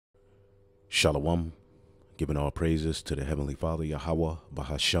Shalom, giving all praises to the Heavenly Father, YAHAWAH,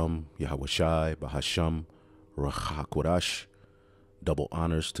 BaHa SHAM, YAHAWASHI, BaHa SHAM, RAWCHAA QADASH. Double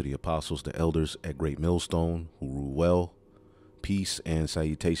honors to the apostles, the elders at Great Millstone who rule well. Peace and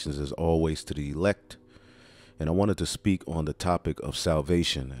salutations as always to the elect. And I wanted to speak on the topic of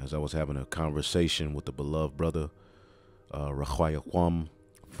salvation as I was having a conversation with the beloved brother, RAWCHAA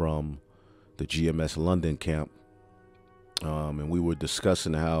from the GMS London camp. And we were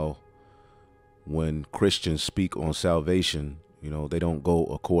discussing how when Christians speak on salvation, you know, they don't go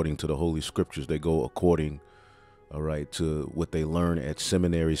according to the Holy Scriptures. They go according, to what they learn at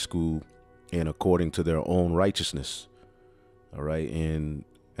seminary school and according to their own righteousness. All right. And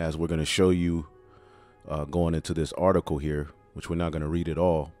as we're going to show you going into this article here, which we're not going to read it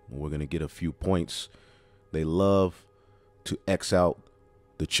all, we're going to get a few points. They love to X out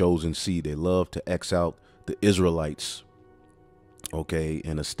the chosen seed. They love to X out the Israelites, okay,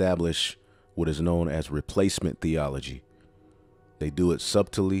 and establish what is known as replacement theology. They do it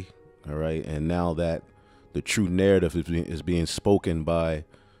subtly, all right, and now that the true narrative is being spoken by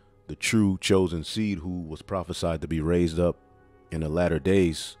the true chosen seed who was prophesied to be raised up in the latter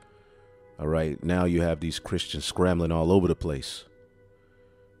days, all right, now you have these Christians scrambling all over the place,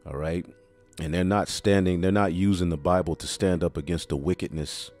 all right, and they're not using the Bible to stand up against the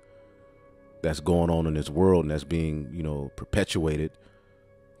wickedness that's going on in this world and that's being, you know, perpetuated,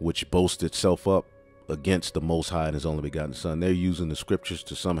 which boasts itself up against the Most High and His only begotten Son. They're using the scriptures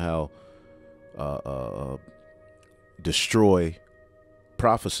to somehow destroy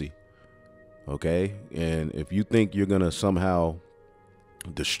prophecy, okay? And if you think you're going to somehow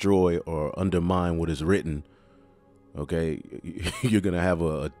destroy or undermine what is written, okay, you're going to have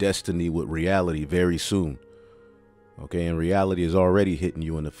a destiny with reality very soon, okay? And reality is already hitting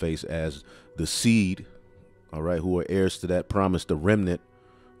you in the face as the seed, all right, who are heirs to that promise, the remnant,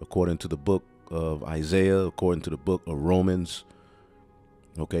 according to the book of Isaiah, according to the book of Romans,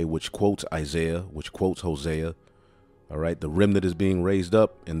 okay, which quotes Isaiah, which quotes Hosea, all right, the remnant is being raised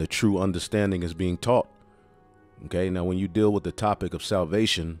up and the true understanding is being taught, okay? Now, when you deal with the topic of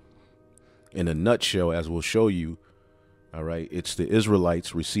salvation in a nutshell, as we'll show you, all right, it's the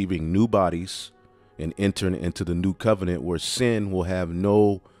Israelites receiving new bodies and entering into the new covenant where sin will have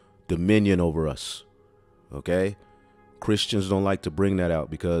no dominion over us, okay? Christians don't like to bring that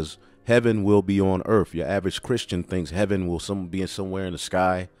out because heaven will be on earth. Your average Christian thinks heaven will be somewhere in the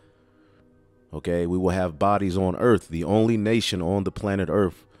sky. Okay, we will have bodies on earth. The only nation on the planet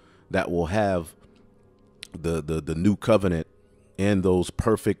earth that will have the new covenant and those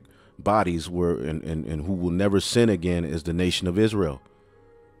perfect bodies and who will never sin again is the nation of Israel.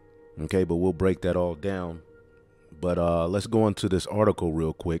 Okay, but we'll break that all down. But let's go into this article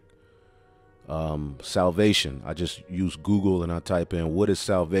real quick. Salvation. I just use Google and I type in what is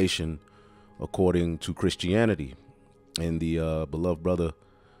salvation according to Christianity, and the beloved brother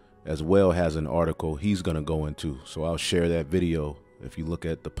as well has an article he's going to go into, so I'll share that video if you look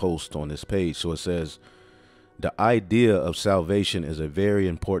at the post on this page. So it says the idea of salvation is a very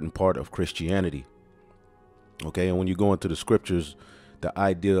important part of Christianity, okay? And when you go into the scriptures, the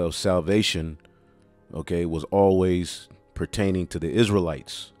idea of salvation, okay, was always pertaining to the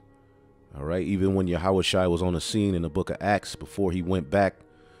Israelites. All right. Even when YAHAWASHI was on the scene in the book of Acts, before he went back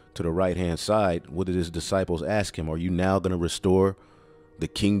to the right hand side, what did his disciples ask him? Are you now going to restore the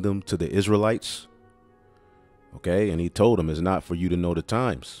kingdom to the Israelites? OK, and he told them it's not for you to know the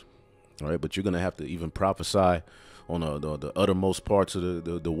times. All right. But you're going to have to even prophesy on the uttermost parts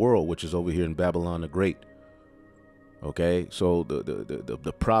of the world, which is over here in Babylon the Great. OK, so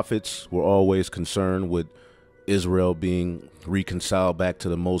the prophets were always concerned with Israel being reconciled back to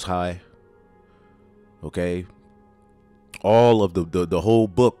the Most High. Okay, all of the whole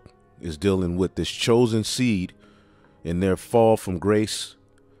book is dealing with this chosen seed and their fall from grace,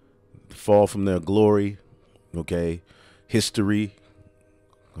 fall from their glory, okay, history,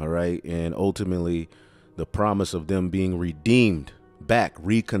 all right, and ultimately the promise of them being redeemed back,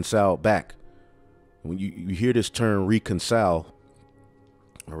 reconciled back. When you hear this term reconcile,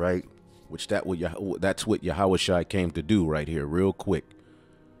 all right, which that's what YAHAWASHI came to do right here real quick,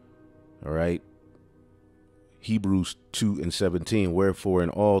 all right. Hebrews 2:17, wherefore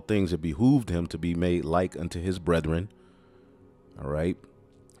in all things it behooved him to be made like unto his brethren, all right,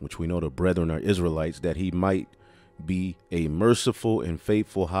 which we know the brethren are Israelites, that he might be a merciful and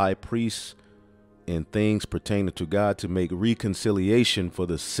faithful high priest in things pertaining to God, to make reconciliation for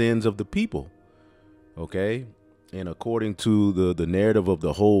the sins of the people, okay? And according to the narrative of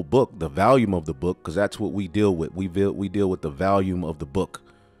the whole book, the volume of the book, because that's what we deal with. We deal with the volume of the book,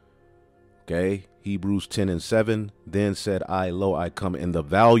 okay? Hebrews 10:7, then said I, lo, I come in the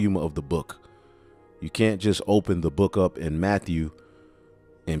volume of the book. You can't just open the book up in Matthew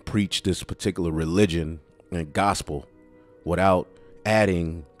and preach this particular religion and gospel without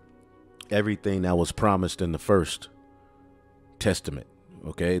adding everything that was promised in the first testament,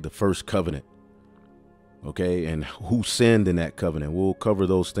 okay, the first covenant, okay, and who sinned in that covenant. We'll cover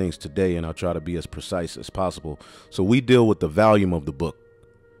those things today, and I'll try to be as precise as possible. So we deal with the volume of the book.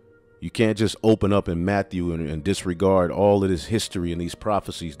 You can't just open up in Matthew and disregard all of this history and these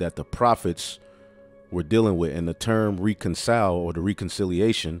prophecies that the prophets were dealing with. And the term reconcile, or the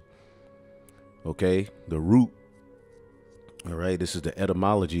reconciliation, okay, the root, all right, this is the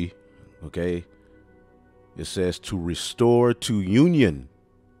etymology, okay, it says to restore to union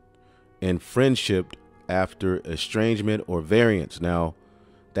and friendship after estrangement or variance. Now,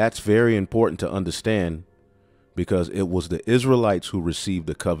 that's very important to understand, because it was the Israelites who received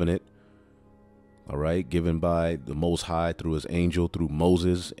the covenant, all right, given by the Most High through his angel, through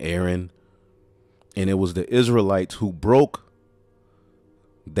Moses, Aaron. And it was the Israelites who broke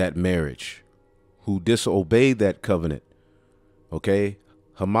that marriage, who disobeyed that covenant. Okay.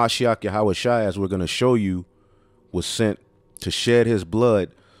 Hamashiach YAHAWASHI, as we're going to show you, was sent to shed his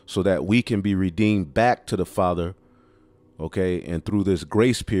blood so that we can be redeemed back to the Father. Okay. And through this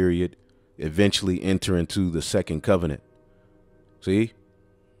grace period, eventually enter into the second covenant. See?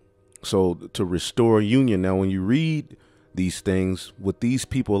 So to restore union. Now, when you read these things, what these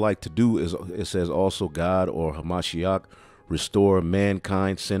people like to do is, it says also God or Hamashiach restore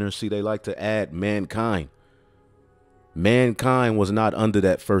mankind sinners. See, they like to add mankind. Mankind was not under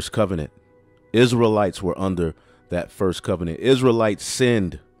that first covenant. Israelites were under that first covenant. Israelites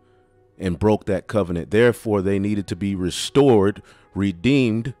sinned and broke that covenant. Therefore, they needed to be restored,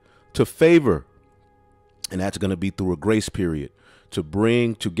 redeemed to favor. And that's going to be through a grace period to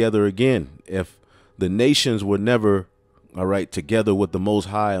bring together again. If the nations were never, all right, together with the Most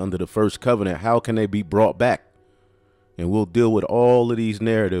High under the first covenant, how can they be brought back? And we'll deal with all of these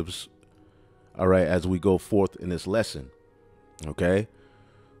narratives, all right, as we go forth in this lesson. Okay.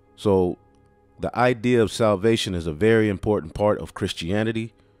 So the idea of salvation is a very important part of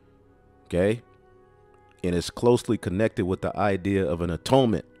Christianity. Okay. And it's closely connected with the idea of an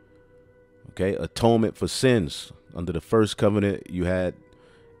atonement. Okay. Atonement for sins. Under the first covenant, you had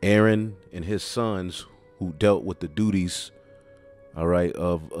Aaron and his sons who dealt with the duties, all right,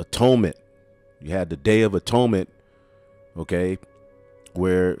 of atonement. You had the Day of Atonement, okay,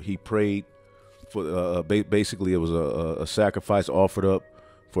 where he prayed for, basically it was a sacrifice offered up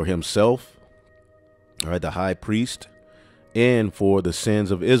for himself, all right, the high priest, and for the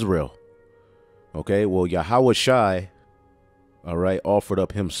sins of Israel. Okay, well, YAHAWASHI, all right, offered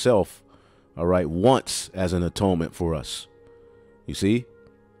up himself, all right, once as an atonement for us. You see,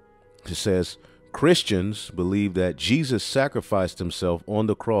 it says Christians believe that Jesus sacrificed himself on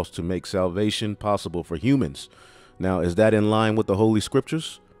the cross to make salvation possible for humans. Now, is that in line with the Holy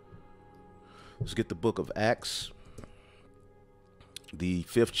Scriptures? Let's get the book of Acts, the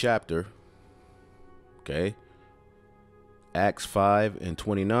 5th chapter. Okay. Acts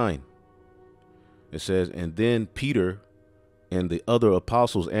 5:29. It says, and then Peter and the other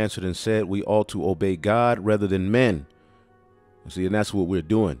apostles answered and said, we ought to obey God rather than men. See, and that's what we're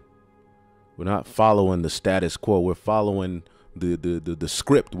doing. We're not following the status quo. We're following the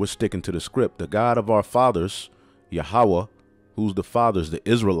script. We're sticking to the script. The God of our fathers, YAHAWAH, who's the fathers, the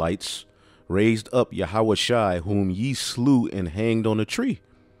Israelites, raised up YAHAWASHI, whom ye slew and hanged on a tree.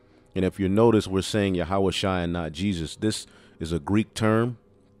 And if you notice, we're saying YAHAWASHI and not Jesus. This is a Greek term.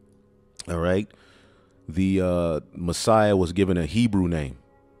 All right. The Messiah was given a Hebrew name.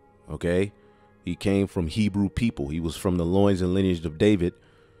 Okay. He came from Hebrew people. He was from the loins and lineage of David.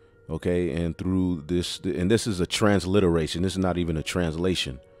 Okay. And through this, and this is a transliteration. This is not even a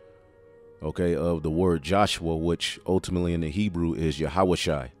translation. Okay. Of the word Joshua, which ultimately in the Hebrew is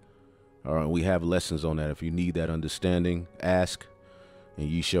YAHAWASHI. All right. We have lessons on that. If you need that understanding, ask and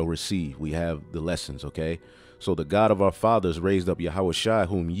ye shall receive. We have the lessons. Okay. So the God of our fathers raised up YAHAWASHI,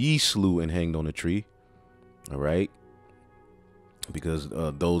 whom ye slew and hanged on a tree. All right. Because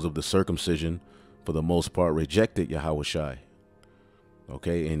those of the circumcision, for the most part, rejected YAHAWASHI.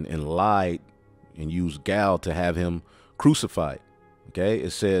 Okay. And lied and used gall to have him crucified. Okay. It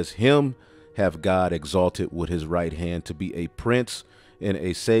says, him have God exalted with his right hand to be a prince and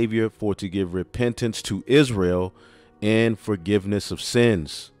a savior, for to give repentance to Israel and forgiveness of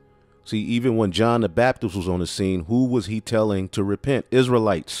sins. See, even when John the Baptist was on the scene, who was he telling to repent?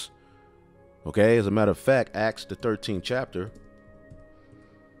 Israelites. Okay. As a matter of fact, Acts the 13th chapter.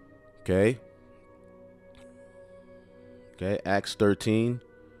 Okay. Okay. Acts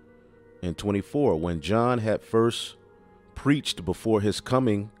 13:24. When John had first preached before his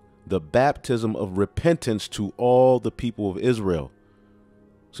coming the baptism of repentance to all the people of Israel.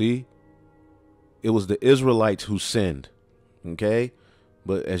 See, it was the Israelites who sinned. Okay.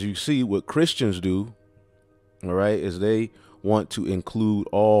 But as you see, what Christians do, all right, is they want to include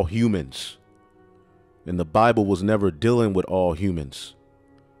all humans. And the Bible was never dealing with all humans.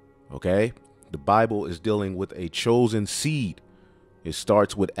 Okay. The Bible is dealing with a chosen seed. It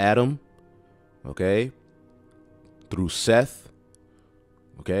starts with Adam. Okay. Through Seth.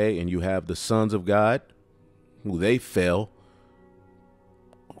 Okay. And you have the sons of God who they fell.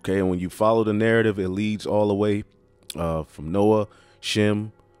 Okay. And when you follow the narrative, it leads all the way from Noah,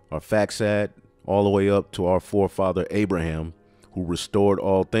 Shem, Arphaxad, all the way up to our forefather Abraham, who restored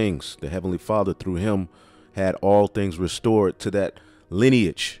all things. The Heavenly Father, through him, had all things restored to that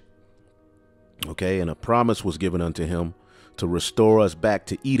lineage. Okay, and a promise was given unto him to restore us back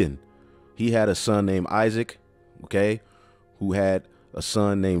to Eden. He had a son named Isaac, okay, who had a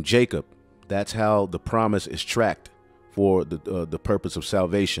son named Jacob. That's how the promise is tracked for the purpose of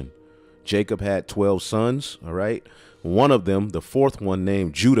salvation. Jacob had 12 sons, all right. One of them, the fourth one,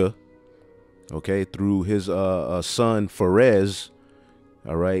 named Judah, okay, through his son Pharez,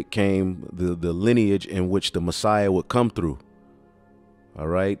 all right, came the lineage in which the Messiah would come through. All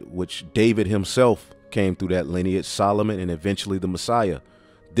right, which David himself came through that lineage, Solomon, and eventually the Messiah.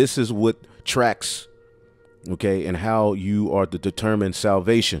 This is what tracks, okay, and how you are to determine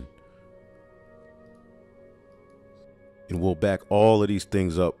salvation. And we'll back all of these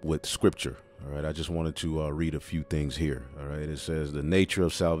things up with scripture. All right, I just wanted to read a few things here. All right, it says the nature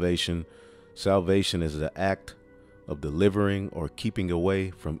of salvation. Salvation is the act of delivering or keeping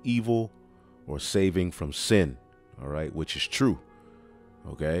away from evil or saving from sin. All right, which is true.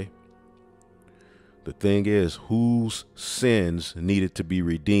 Okay. The thing is, whose sins needed to be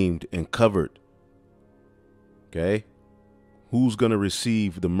redeemed and covered? Okay. Who's going to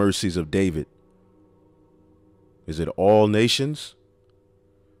receive the mercies of David? Is it all nations?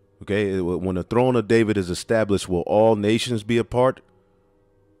 Okay. When the throne of David is established, will all nations be a part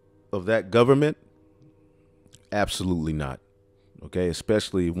of that government? Absolutely not. Okay.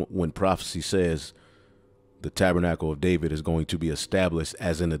 Especially when prophecy says the tabernacle of David is going to be established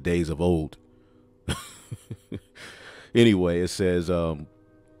as in the days of old. Anyway, it says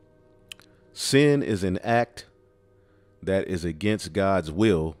sin is an act that is against God's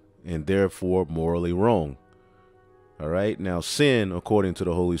will and therefore morally wrong. All right. Now, sin, according to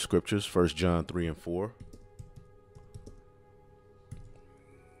the Holy Scriptures, 1 John 3 and 4.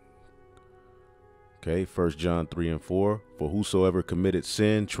 Okay. 1 John 3 and 4. For whosoever committed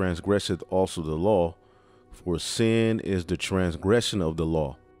sin transgresseth also the law. For sin is the transgression of the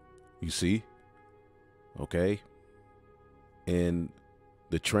law. You see? Okay. And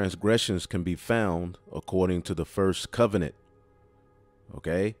the transgressions can be found according to the first covenant.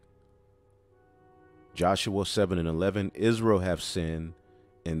 Okay. Joshua 7 and 11. Israel have sinned,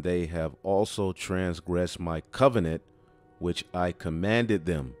 and they have also transgressed my covenant, which I commanded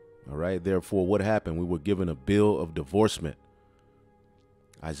them. All right. Therefore, what happened? We were given a bill of divorcement.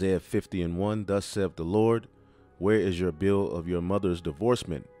 Isaiah 50 and 1, thus saith the Lord, where is your bill of your mother's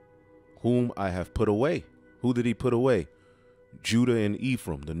divorcement, whom I have put away? Who did he put away? Judah and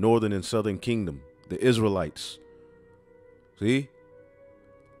Ephraim, the northern and southern kingdom, the Israelites. See?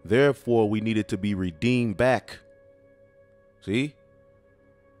 Therefore, we needed to be redeemed back. See?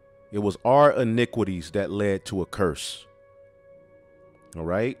 It was our iniquities that led to a curse. All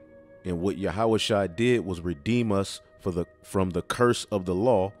right? And what YAHAWASHI did was redeem us from the curse of the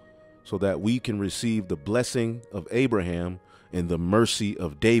law so that we can receive the blessing of Abraham and the mercy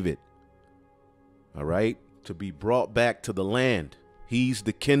of David. All right. To be brought back to the land. He's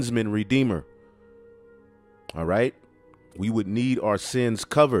the kinsman redeemer. All right. We would need our sins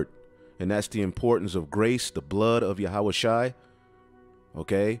covered. And that's the importance of grace, the blood of YAHAWASHI.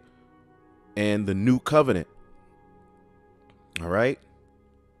 Okay. And the new covenant. All right.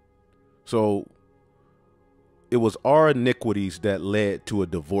 So it was our iniquities that led to a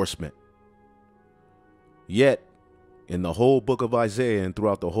divorcement. Yet, in the whole book of Isaiah and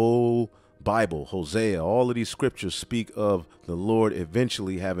throughout the whole Bible, Hosea, all of these scriptures speak of the Lord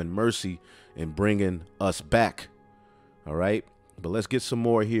eventually having mercy and bringing us back. All right. But let's get some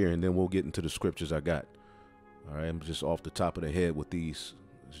more here and then we'll get into the scriptures I got. All right. I'm just off the top of the head with these.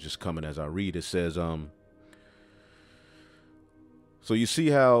 It's just coming as I read. It says, so you see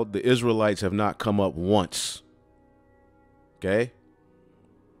how the Israelites have not come up once. Okay.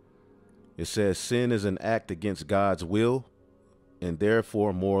 It says sin is an act against God's will and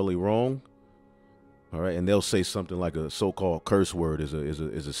therefore morally wrong. All right. And they'll say something like a so-called curse word is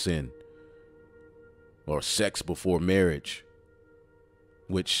a sin, or sex before marriage.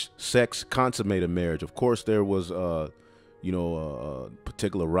 which sex consummated marriage. Of course, there was,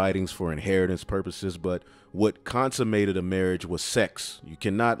 particular writings for inheritance purposes, but what consummated a marriage was sex. You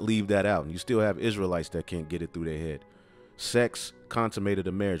cannot leave that out. And you still have Israelites that can't get it through their head. Sex consummated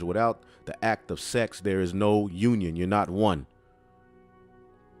a marriage. Without the act of sex, there is no union. You're not one.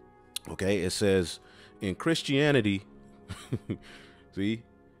 Okay, it says in Christianity, see,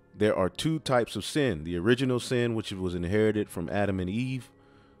 there are two types of sin. The original sin, which was inherited from Adam and Eve,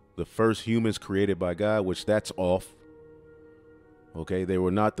 the first humans created by God, which that's off. Okay, they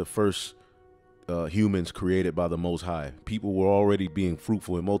were not the first humans created by the Most High. People were already being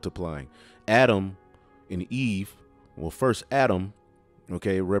fruitful and multiplying. Adam and Eve, well, first Adam,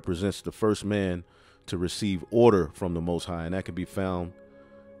 okay, represents the first man to receive order from the Most High, and that can be found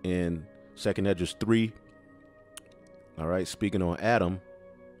in 2nd Esdras 3. All right, speaking on Adam,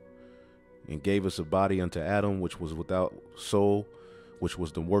 and gave us a body unto Adam, which was without soul, which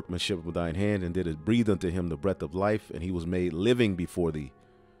was the workmanship of thine hand, and did it breathe unto him the breath of life, and he was made living before thee.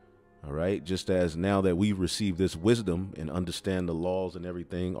 All right, just as now that we receive this wisdom and understand the laws and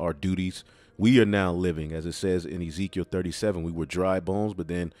everything, our duties, we are now living, as it says in Ezekiel 37. We were dry bones, but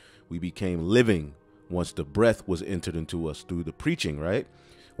then we became living once the breath was entered into us through the preaching, right?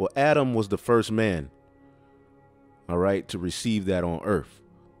 Well, Adam was the first man, all right, to receive that on earth.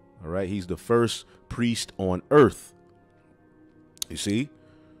 All right, he's the first priest on earth. You see?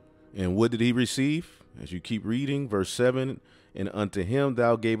 And what did he receive? As you keep reading, verse 7, and unto him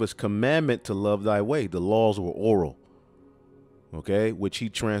thou gavest commandment to love thy way. The laws were oral, okay, which he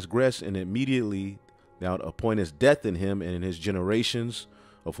transgressed, and immediately thou appointest death in him and in his generations,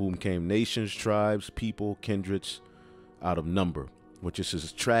 of whom came nations, tribes, people, kindreds, out of number, which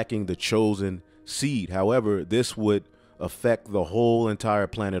is tracking the chosen seed. However, this would affect the whole entire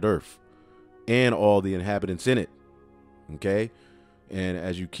planet Earth and all the inhabitants in it. Okay. And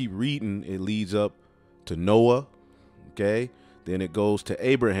as you keep reading, it leads up to Noah. Okay. Then it goes to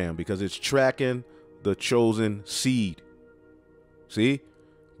Abraham, because it's tracking the chosen seed. See?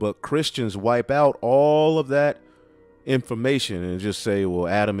 But Christians wipe out all of that information and just say, well,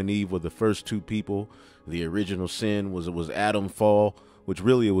 Adam and Eve were the first two people. The original sin was Adam fall, which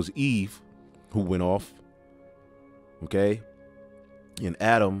really it was Eve who went off. Okay. And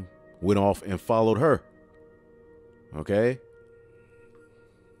Adam went off and followed her. Okay.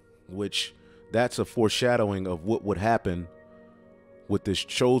 Which that's a foreshadowing of what would happen with this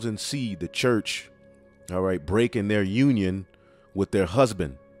chosen seed, the church. All right. Breaking their union with their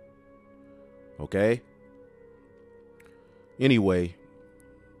husband. Okay. Anyway,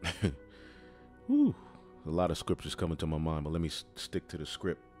 whew, a lot of scriptures coming to my mind, but let me stick to the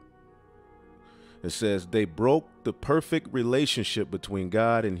script. It says they broke the perfect relationship between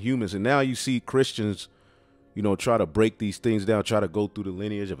God and humans. And now you see Christians, try to break these things down, try to go through the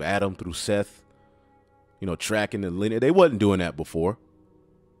lineage of Adam through Seth, tracking the lineage. They wasn't doing that before.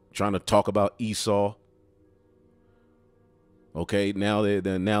 Trying to talk about Esau. Okay, now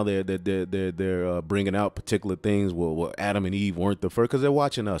they're bringing out particular things. Well, Adam and Eve weren't the first, because they're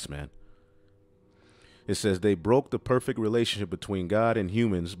watching us, man. It says they broke the perfect relationship between God and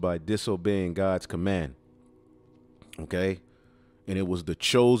humans by disobeying God's command. Okay. And it was the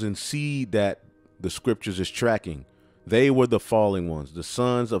chosen seed that the scriptures is tracking. They were the falling ones, the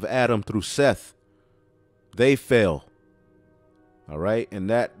sons of Adam through Seth. They fell. All right. And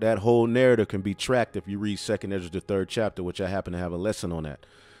that whole narrative can be tracked if you read 2nd Esdras, the 3rd chapter, which I happen to have a lesson on that.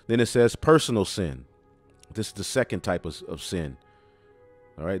 Then it says personal sin. This is the second type of sin.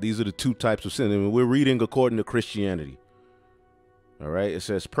 All right. These are the two types of sin. And we're reading according to Christianity. All right. It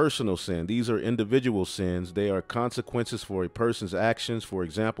says personal sin. These are individual sins. They are consequences for a person's actions. For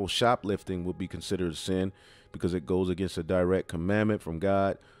example, shoplifting would be considered a sin because it goes against a direct commandment from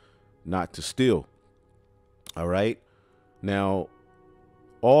God not to steal. All right. Now,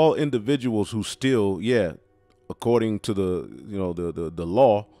 all individuals who steal, yeah, according to the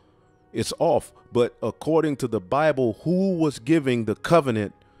law, it's off. But according to the Bible, who was giving the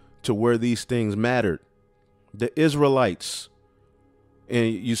covenant to where these things mattered? The Israelites.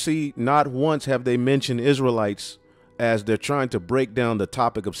 And you see, not once have they mentioned Israelites as they're trying to break down the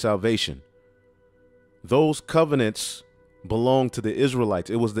topic of salvation. Those covenants belong to the Israelites.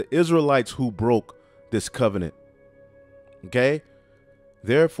 It was the Israelites who broke this covenant. Okay.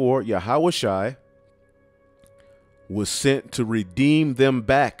 Therefore, YAHAWASHI was sent to redeem them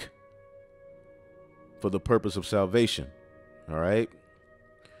back for the purpose of salvation. All right.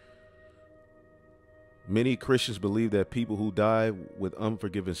 Many Christians believe that people who die with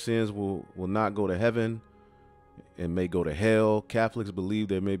unforgiven sins will not go to heaven. and may go to hell. Catholics believe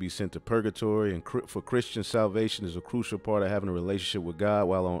they may be sent to purgatory, and for Christians, salvation is a crucial part of having a relationship with God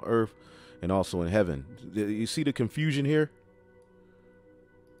while on earth and also in heaven. You see the confusion here?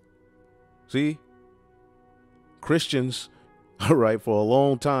 See? Christians, all right, for a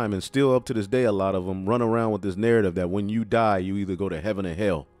long time, and still up to this day, a lot of them run around with this narrative that when you die, you either go to heaven or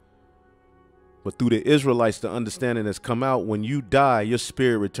hell. But through the Israelites, the understanding has come out, when you die, your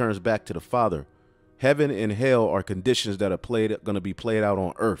spirit returns back to the Father. Heaven and hell are conditions that are going to be played out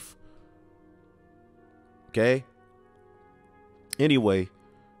on earth. Okay? Anyway,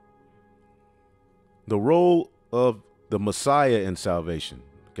 the role of the Messiah in salvation.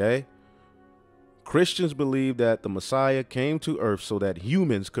 Okay? Christians believe that the Messiah came to earth so that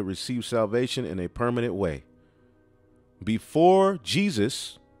humans could receive salvation in a permanent way. Before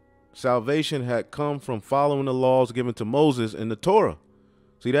Jesus, salvation had come from following the laws given to Moses in the Torah.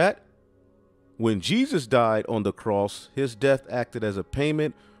 See that? When Jesus died on the cross, his death acted as a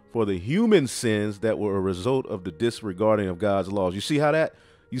payment for the human sins that were a result of the disregarding of God's laws. You see how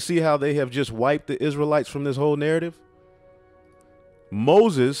they have just wiped the Israelites from this whole narrative?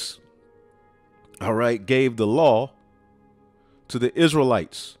 Moses, all right, gave the law to the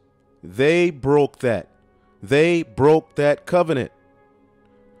Israelites. They broke that. They broke that covenant.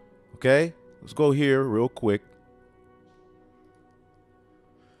 Okay, let's go here real quick.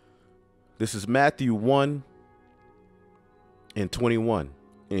 This is Matthew 1:21.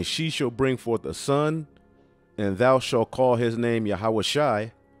 And she shall bring forth a son, and thou shalt call his name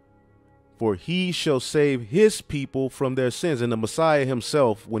YAHAWASHI, for he shall save his people from their sins. And the Messiah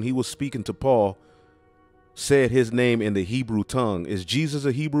himself, when he was speaking to Paul, said his name in the Hebrew tongue. Is Jesus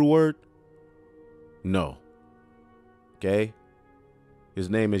a Hebrew word? No. Okay. His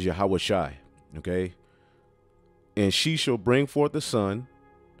name is YAHAWASHI. Okay. And she shall bring forth a son,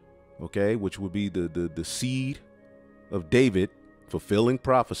 okay, which would be the seed of David, fulfilling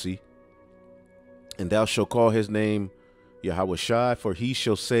prophecy. And thou shalt call his name YAHAWASHI, for he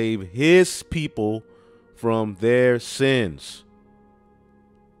shall save his people from their sins.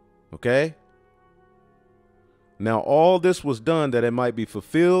 Okay? Now all this was done that it might be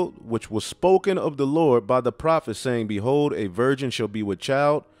fulfilled, which was spoken of the Lord by the prophet, saying, behold, a virgin shall be with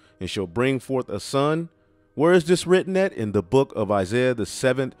child, and shall bring forth a son. Where is this written at? In the book of Isaiah, the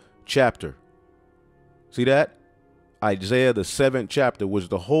 7th chapter. See that? Isaiah, the 7th chapter, which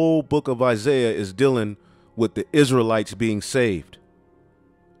the whole book of Isaiah is dealing with the Israelites being saved.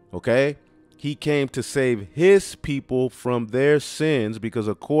 Okay? He came to save his people from their sins, because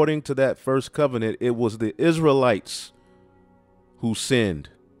according to that first covenant, it was the Israelites who sinned,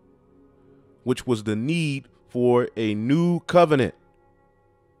 which was the need for a new covenant.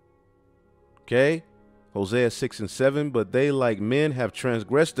 Okay? Hosea 6:7, but they like men have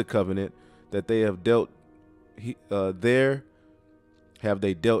transgressed the covenant that they have dealt, there have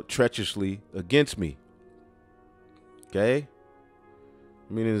they dealt treacherously against me. Okay?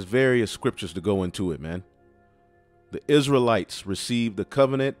 I mean, there's various scriptures to go into it, man. The Israelites received the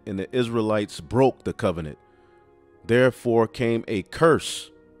covenant, and the Israelites broke the covenant. Therefore came a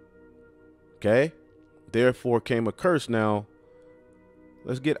curse. Okay? Therefore came a curse. Now,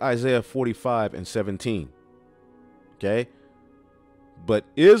 let's get Isaiah 45:17. Okay? But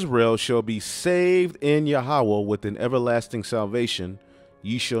Israel shall be saved in Yahawah with an everlasting salvation.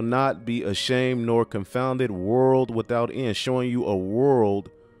 Ye shall not be ashamed nor confounded, world without end. Showing you a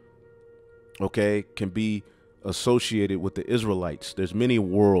world, okay, can be associated with the Israelites. There's many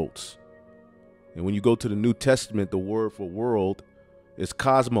worlds. And when you go to the New Testament, the word for world is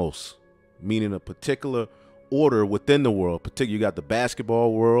cosmos, meaning a particular order within the world. You got the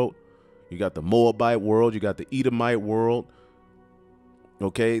basketball world, you got the Moabite world, you got the Edomite world.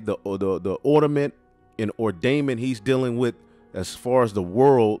 Okay, the ornament and ordainment he's dealing with as far as the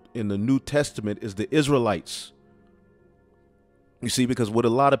world in the New Testament is the Israelites. You see, because what a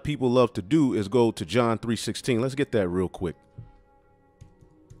lot of people love to do is go to John 3:16. Let's get that real quick.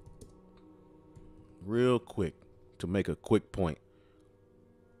 Real quick, to make a quick point.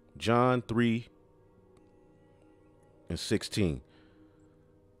 John 3:16.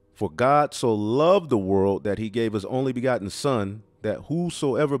 For God so loved the world that he gave his only begotten Son, that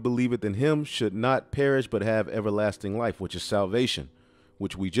whosoever believeth in him should not perish but have everlasting life, which is salvation,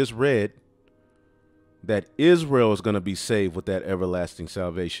 which we just read, that Israel is going to be saved with that everlasting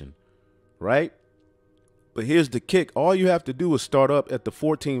salvation, right? But here's the kick. All you have to do is start up at the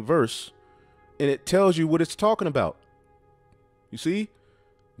 14th verse, and it tells you what it's talking about. You see?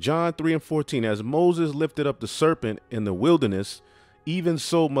 John 3:14, as Moses lifted up the serpent in the wilderness, even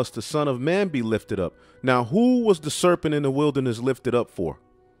so must the Son of Man be lifted up. Now, who was the serpent in the wilderness lifted up for?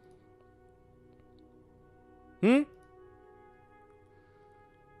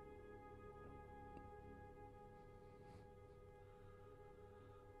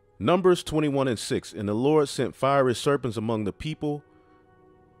 Numbers 21:6. And the Lord sent fiery serpents among the people,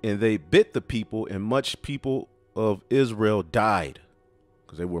 and they bit the people, and much people of Israel died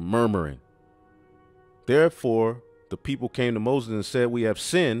because they were murmuring. Therefore, the people came to Moses and said, we have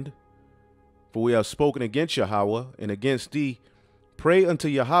sinned, for we have spoken against Yahweh and against thee. Pray unto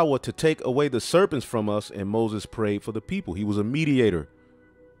Yahweh to take away the serpents from us. And Moses prayed for the people. He was a mediator,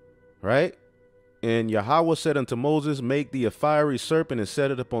 right? And Yahweh said unto Moses, make thee a fiery serpent and set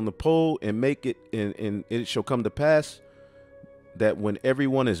it upon the pole, and make it, and it shall come to pass that when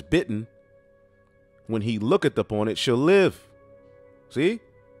everyone is bitten, when he looketh upon it, shall live. See?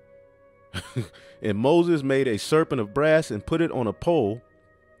 And Moses made a serpent of brass and put it on a pole.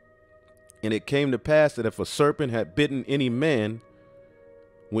 And it came to pass that if a serpent had bitten any man,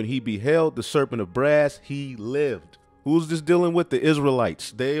 when he beheld the serpent of brass, he lived. Who's this dealing with? The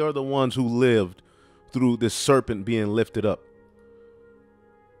Israelites. They are the ones who lived through this serpent being lifted up.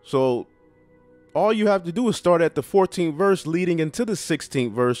 So all you have to do is start at the 14th verse leading into the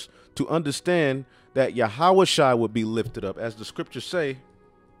 16th verse to understand that YAHAWASHI would be lifted up. As the scriptures say,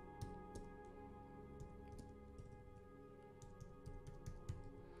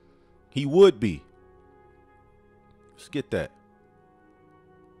 he would be. Let's get that.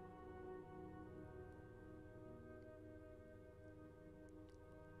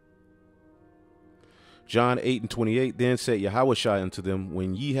 John 8:28, then said YAHAWASHI unto them,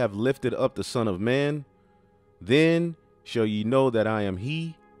 when ye have lifted up the Son of Man, then shall ye know that I am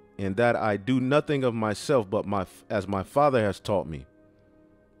he, and that I do nothing of myself, but as my Father has taught me.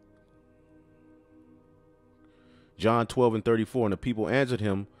 John 12:34, and the people answered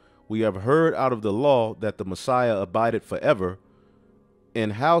him, we have heard out of the law that the Messiah abideth forever.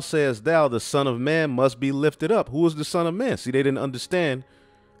 And how sayest thou the Son of Man must be lifted up? Who is the Son of Man? See, they didn't understand.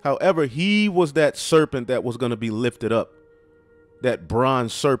 However, he was that serpent that was going to be lifted up, that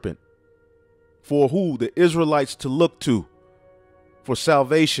bronze serpent. For who? The Israelites to look to for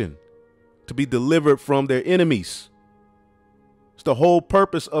salvation, to be delivered from their enemies. It's the whole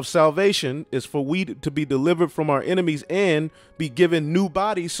purpose of salvation is for we to be delivered from our enemies and be given new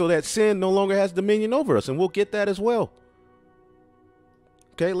bodies so that sin no longer has dominion over us. And we'll get that as well.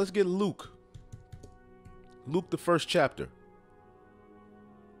 Okay, let's get Luke. Luke, the first chapter.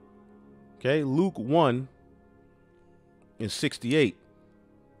 Okay, Luke 1:68.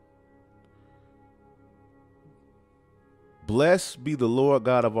 Blessed be the Lord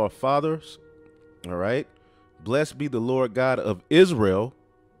God of our fathers. All right. Blessed be the Lord God of Israel.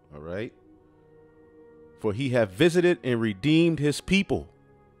 All right. For he hath visited and redeemed his people.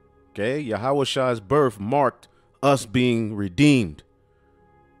 Okay. YAHAWASHI's birth marked us being redeemed.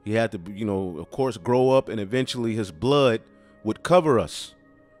 He had to, of course, grow up, and eventually his blood would cover us,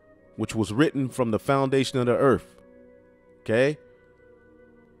 which was written from the foundation of the earth. Okay.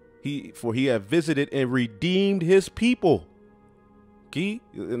 For he hath visited and redeemed his people. Okay.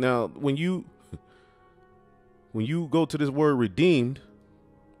 Now, when you go to this word redeemed,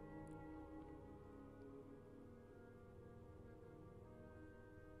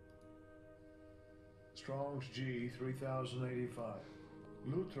 Strong's G 3085.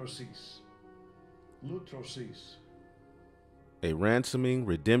 Lutrosis. A ransoming,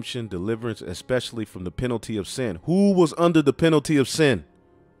 redemption, deliverance, especially from the penalty of sin. Who was under the penalty of sin?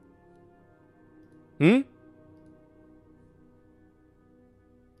 Let's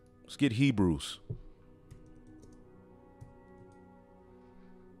get Hebrews.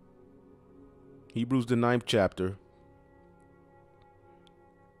 Hebrews, the 9th chapter.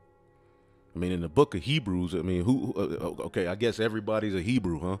 I mean, in the book of Hebrews, I mean, okay, I guess everybody's a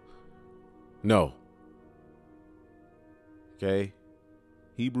Hebrew, huh? No. Okay.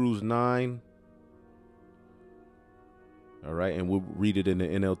 Hebrews 9. All right. And we'll read it in the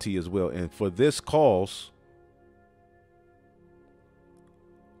NLT as well. And for this cause,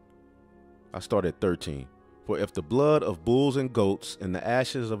 I start at 13. For if the blood of bulls and goats and the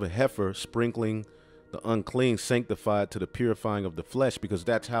ashes of a heifer sprinkling the unclean sanctified to the purifying of the flesh, because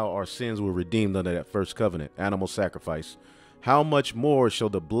that's how our sins were redeemed under that first covenant, animal sacrifice, how much more shall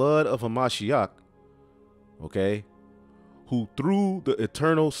the blood of Hamashiach, okay, who through the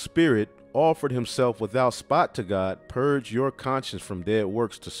eternal Spirit offered himself without spot to God, purge your conscience from dead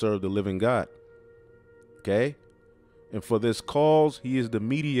works to serve the living God. Okay. And for this cause, he is the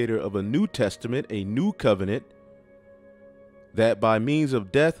mediator of a new testament, a new covenant, that by means of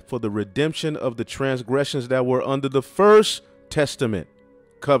death for the redemption of the transgressions that were under the first testament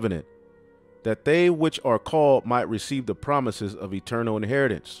covenant, that they which are called might receive the promises of eternal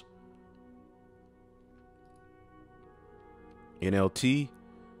inheritance. NLT,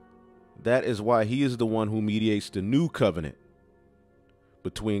 that is why he is the one who mediates the new covenant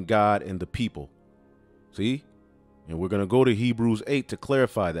between God and the people. See? And we're going to go to Hebrews 8 to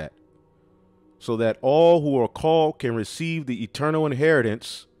clarify that. So that all who are called can receive the eternal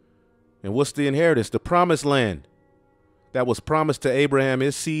inheritance. And what's the inheritance? The promised land that was promised to Abraham,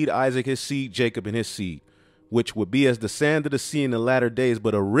 his seed, Isaac, his seed, Jacob, and his seed, which would be as the sand of the sea in the latter days,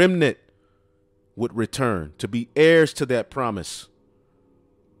 but a remnant would return to be heirs to that promise.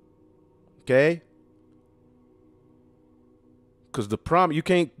 Okay? Because the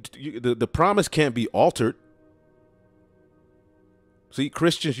promise can't be altered. See,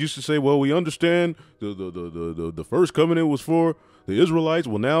 Christians used to say, well, we understand the first covenant was for the Israelites.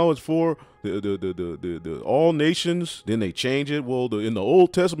 Well, now it's for the all nations. Then they change it. Well, in the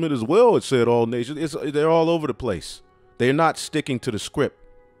Old Testament as well, it said all nations. They're all over the place. They're not sticking to the script.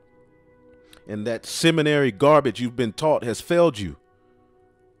 And that seminary garbage you've been taught has failed you.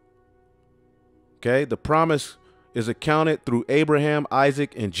 Okay, the promise is accounted through Abraham,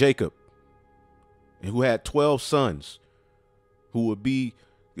 Isaac, and Jacob, who had 12 sons, who would be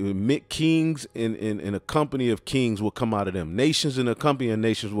kings in a company of kings will come out of them. Nations in a company of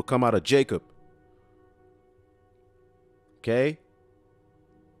nations will come out of Jacob. Okay?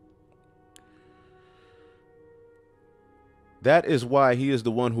 That is why he is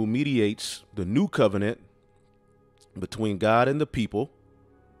the one who mediates the new covenant between God and the people,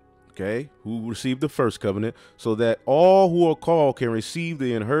 okay, who received the first covenant, so that all who are called can receive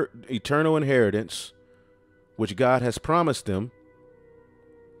the eternal inheritance which God has promised them,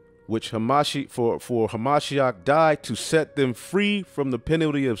 which Hamashiach died to set them free from the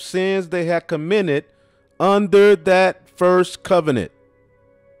penalty of sins they had committed under that first covenant.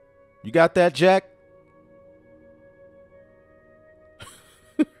 You got that, Jack?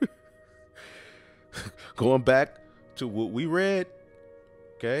 Going back to what we read,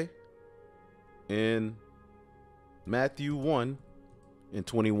 okay, in Matthew 1 and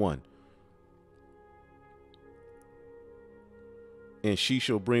 21. And she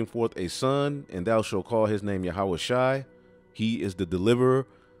shall bring forth a son, and thou shalt call his name YAHAWASHI. He is the deliverer,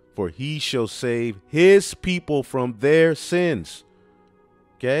 for he shall save his people from their sins.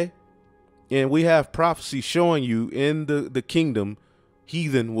 Okay? And we have prophecy showing you in the kingdom,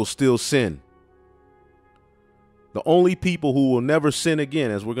 heathen will still sin. The only people who will never sin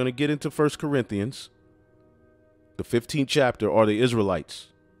again, as we're going to get into 1 Corinthians, the 15th chapter, are the Israelites.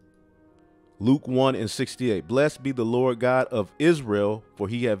 Luke 1 and 68. Blessed be the Lord God of Israel, for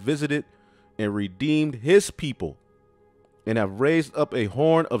he hath visited and redeemed his people, and have raised up a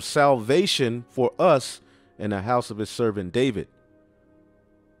horn of salvation for us in the house of his servant David.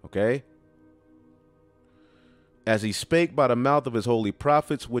 Okay? As he spake by the mouth of his holy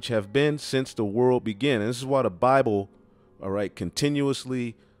prophets, which have been since the world began. And this is why the Bible, all right,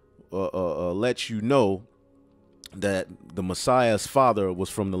 continuously lets you know that the Messiah's father was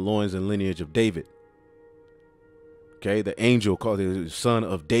from the loins and lineage of David. Okay, the angel called him son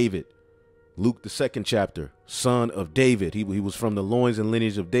of David. Luke, the 2nd chapter, son of David. He was from the loins and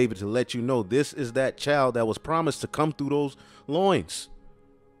lineage of David, to let you know this is that child that was promised to come through those loins.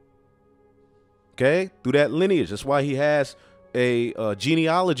 Okay, through that lineage. That's why he has a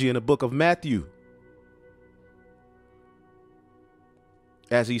genealogy in the book of Matthew.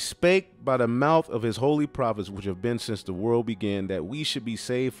 As he spake by the mouth of his holy prophets, which have been since the world began, that we should be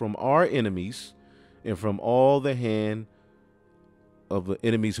saved from our enemies and from all the hand of the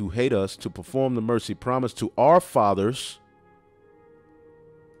enemies who hate us, to perform the mercy promised to our fathers,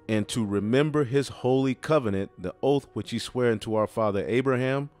 and to remember his holy covenant, the oath which he sware unto our father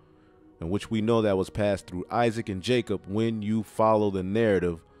Abraham, and which we know that was passed through Isaac and Jacob, when you follow the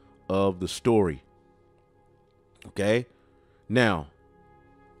narrative of the story. Okay, now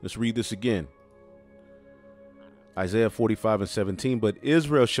let's read this again. Isaiah 45 and 17. But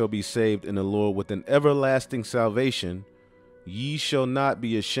Israel shall be saved in the Lord with an everlasting salvation. Ye shall not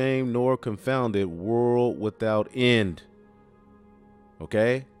be ashamed nor confounded, world without end.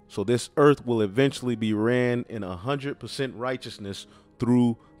 Okay, so this earth will eventually be ran in 100% righteousness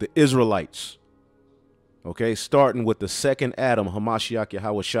through the Israelites. Okay, starting with the second Adam, Hamashiach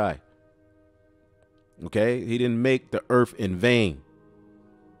YAHAWASHI. Okay, he didn't make the earth in vain.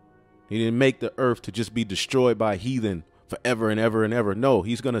 He didn't make the earth to just be destroyed by heathen forever and ever and ever. No,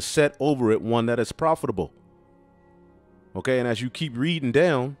 he's going to set over it one that is profitable. Okay, and as you keep reading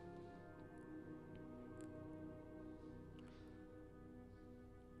down,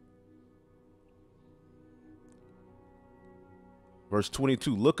 verse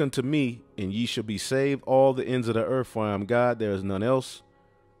 22, look unto me, and ye shall be saved, all the ends of the earth, for I am God, there is none else.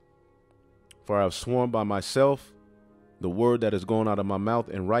 For I have sworn by myself, the word that is going out of my mouth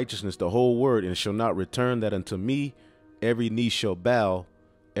in righteousness, the whole word, and shall not return that unto me. Every knee shall bow,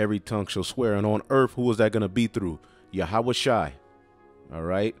 every tongue shall swear. And on earth, who is that going to be through? YAHAWASHI. All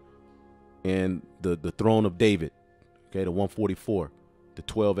right. And the throne of David. Okay. The 144, the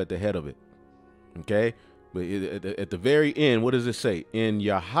 12 at the head of it. Okay. But at the very end, what does it say? In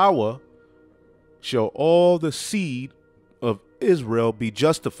YAHAWAH shall all the seed of Israel be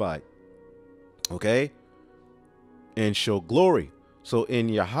justified. Okay. And shall glory. So in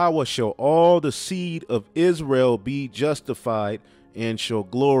YAHAWAH shall all the seed of Israel be justified and shall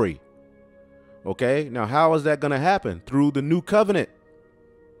glory. Okay. Now, how is that going to happen? Through the new covenant,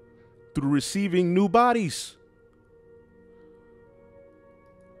 through receiving new bodies.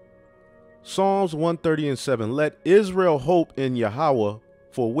 Psalms 130:7. Let Israel hope in YAHAWAH,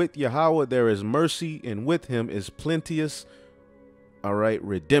 for with YAHAWAH there is mercy, and with him is plenteous, all right,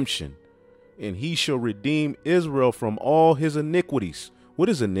 redemption. And he shall redeem Israel from all his iniquities. What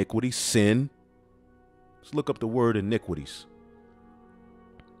is iniquity? Sin. Let's look up the word iniquities.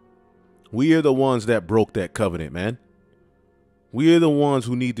 We are the ones that broke that covenant, man. We are the ones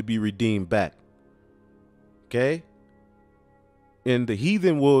who need to be redeemed back. Okay? And the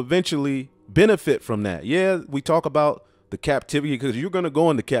heathen will eventually benefit from that. Yeah, we talk about the captivity because you're going to go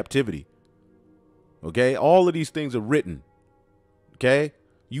into captivity. Okay? All of these things are written. Okay?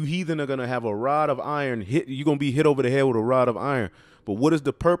 You heathen are going to have a rod of iron hit. You're going to be hit over the head with a rod of iron. But what is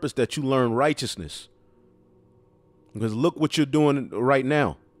the purpose? That you learn righteousness? Because look what you're doing right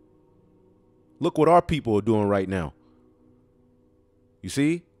now. Look what our people are doing right now. You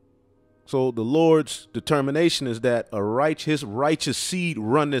see? So the Lord's determination is that his righteous seed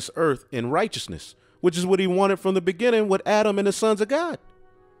run this earth in righteousness, which is what he wanted from the beginning with Adam and the sons of God.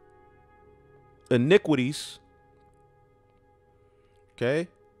 Iniquities. Okay.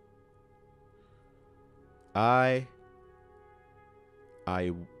 I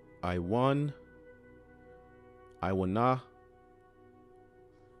will not.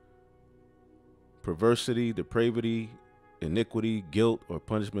 Perversity, depravity, iniquity, guilt, or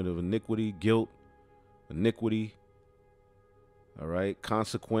punishment of iniquity, guilt, iniquity, all right,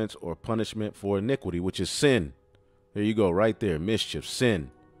 consequence or punishment for iniquity, which is sin. There you go, right there, mischief, sin.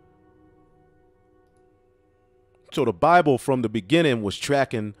 So the Bible from the beginning was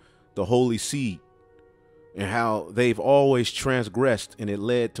tracking the holy seed and how they've always transgressed, and it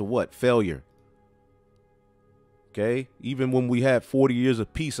led to what? Failure. Okay, even when we had 40 years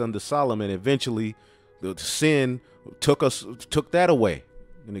of peace under Solomon, eventually the sin took that away,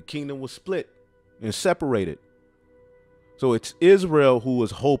 and the kingdom was split and separated. So it's Israel who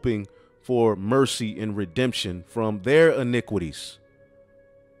was hoping for mercy and redemption from their iniquities.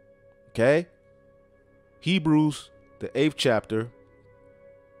 Okay, Hebrews, the 8th chapter.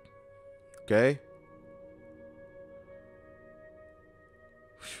 Okay,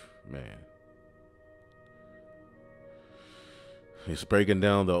 man. It's breaking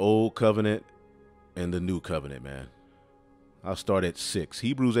down the old covenant and the new covenant, man. I'll start at 6.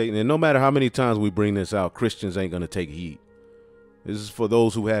 Hebrews 8. And no matter how many times we bring this out, Christians ain't going to take heed. This is for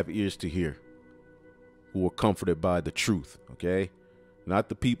those who have ears to hear, who are comforted by the truth, okay? Not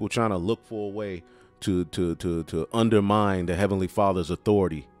the people trying to look for a way to undermine the Heavenly Father's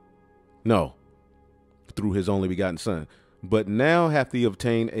authority. No, through his only begotten Son. But now hath he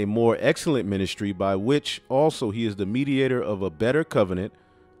obtained a more excellent ministry, by which also he is the mediator of a better covenant,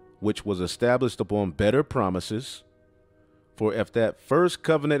 which was established upon better promises. For if that first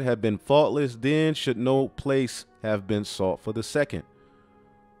covenant had been faultless, then should no place have been sought for the second.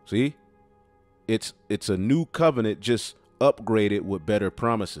 See, it's a new covenant, just upgraded with better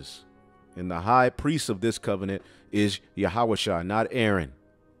promises. And the high priest of this covenant is YAHAWASHI, not Aaron.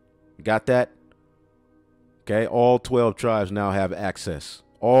 Got that? Okay, all 12 tribes now have access.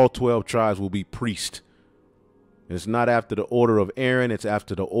 All 12 tribes will be priests. It's not after the order of Aaron, it's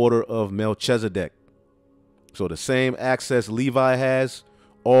after the order of Melchizedek. So the same access Levi has,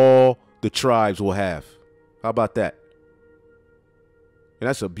 all the tribes will have. How about that? And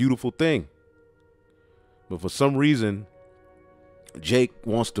that's a beautiful thing. But for some reason, Jake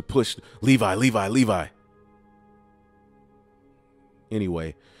wants to push Levi.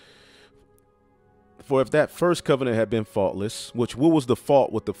 Anyway. For if that first covenant had been faultless, what was the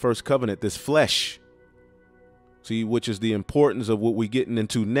fault with the first covenant? This flesh. See, which is the importance of what we're getting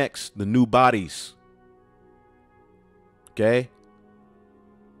into next, the new bodies. Okay?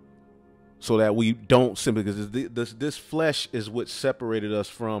 So that we don't simply, because this flesh is what separated us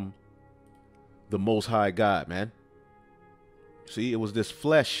from the Most High God, man. See, it was this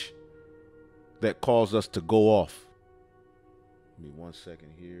flesh that caused us to go off. Give me 1 second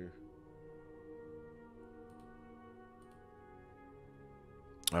here.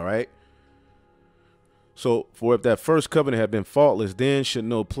 All right. So, for if that first covenant had been faultless, then should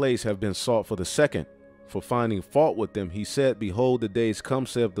no place have been sought for the second. For finding fault with them, he said, behold, the days come,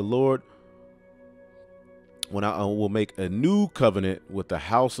 saith the Lord, when I will make a new covenant with the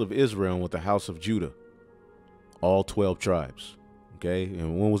house of Israel and with the house of Judah. All 12 tribes. Okay.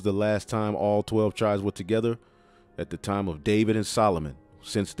 And when was the last time all 12 tribes were together? At the time of David and Solomon.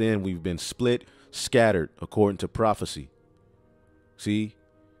 Since then, we've been split, scattered, according to prophecy. See?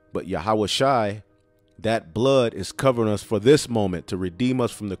 But YAHAWASHI, that blood is covering us for this moment to redeem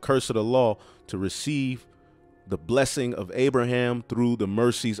us from the curse of the law, to receive the blessing of Abraham through the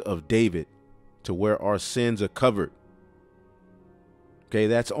mercies of David, to where our sins are covered. Okay,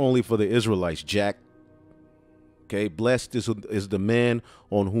 that's only for the Israelites, Jack. Okay, blessed is the man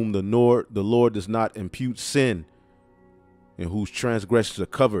on whom the Lord does not impute sin, and whose transgressions are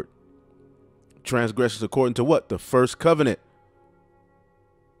covered. Transgressions according to what? The first covenant.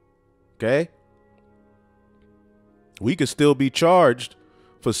 Okay? We could still be charged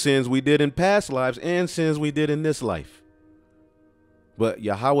for sins we did in past lives and sins we did in this life. But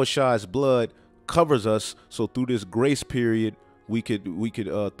YAHAWASHI's blood covers us, so through this grace period, we could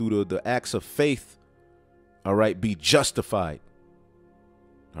through the acts of faith, all right, be justified.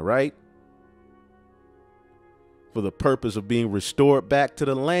 All right? For the purpose of being restored back to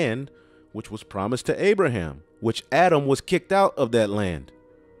the land which was promised to Abraham, which Adam was kicked out of that land.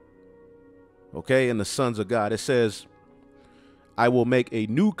 Okay, and the sons of God, it says, I will make a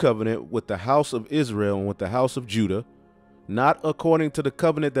new covenant with the house of Israel and with the house of Judah, not according to the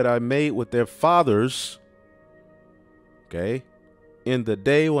covenant that I made with their fathers, okay, in the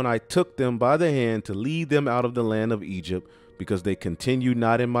day when I took them by the hand to lead them out of the land of Egypt, because they continued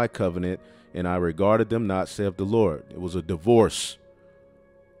not in my covenant, and I regarded them not, saith the Lord. It was a divorce.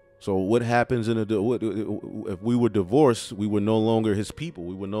 So what happens if we were divorced? We were no longer his people.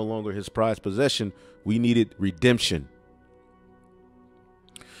 We were no longer his prized possession. We needed redemption.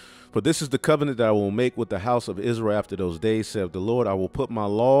 For this is the covenant that I will make with the house of Israel after those days, saith the Lord. I will put my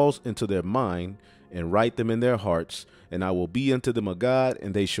laws into their mind and write them in their hearts, and I will be unto them a God,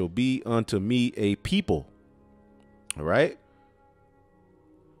 and they shall be unto me a people. All right.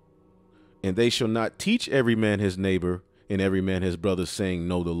 And they shall not teach every man his neighbor and every man his brother, saying,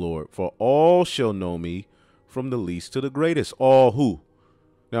 know the Lord. For all shall know me, from the least to the greatest. All who?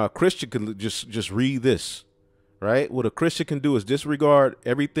 Now, a Christian can just read this, right? What a Christian can do is disregard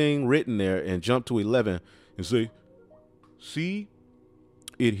everything written there and jump to 11 and say, see,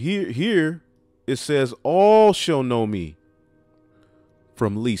 it here it says, all shall know me,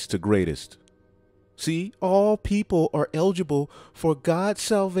 from least to greatest. See, all people are eligible for God's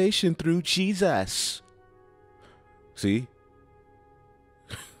salvation through Jesus. See?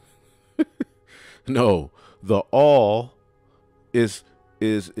 No, the all is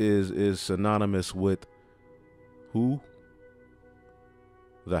synonymous with who?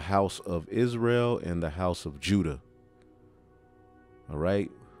 The house of Israel and the house of Judah. All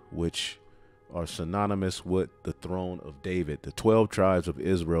right, which are synonymous with the throne of David, the 12 tribes of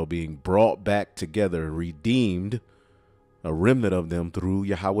Israel being brought back together, redeemed, a remnant of them through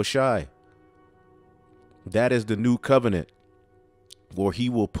YAHAWASHI. That is the new covenant, where he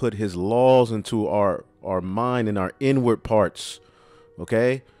will put his laws into our mind and our inward parts.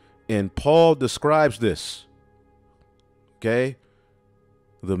 Okay. And Paul describes this. Okay.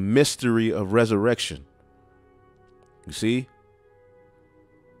 The mystery of resurrection. You see,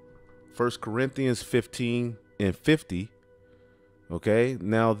 1 Corinthians 15 and 50. Okay.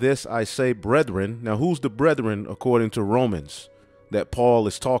 Now this I say, brethren. Now who's the brethren according to Romans that Paul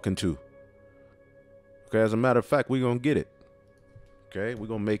is talking to? Okay. As a matter of fact, we're going to get it. Okay. We're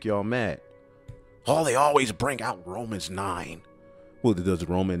going to make y'all mad. Oh, they always bring out Romans 9. Well, does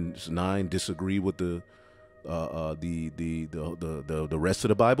Romans 9 disagree with the rest of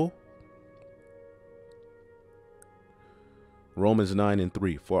the Bible? Romans 9 and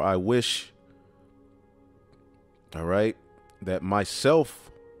 3. For I wish, all right, that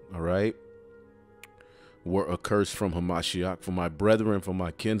myself, all right, were accursed from Hamashiach, for my brethren, for my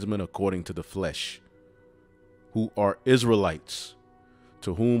kinsmen according to the flesh, who are Israelites,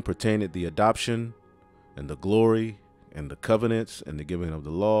 to whom pertaineth the adoption and the glory and the covenants and the giving of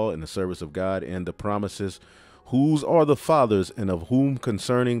the law and the service of God and the promises, whose are the fathers, and of whom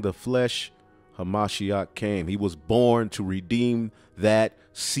concerning the flesh Hamashiach came. He was born to redeem that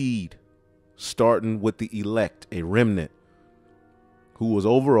seed, starting with the elect, a remnant, who was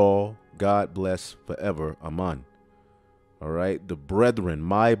overall, God bless forever. Amen. All right. The brethren,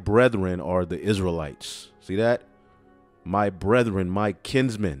 my brethren, are the Israelites. See that? My brethren, my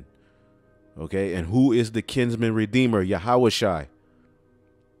kinsmen. Okay. And who is the kinsman redeemer? YAHAWASHI.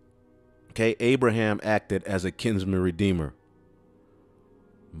 Okay, Abraham acted as a kinsman redeemer.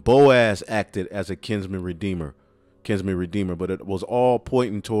 Boaz acted as a kinsman redeemer, but it was all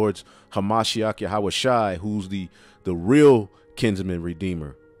pointing towards Hamashiach YAHAWASHI, who's the real kinsman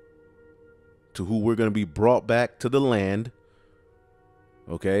redeemer, to who we're going to be brought back to the land,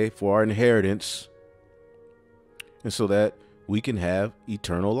 okay, for our inheritance, and so that we can have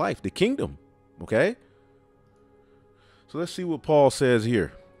eternal life, the kingdom, okay? So let's see what Paul says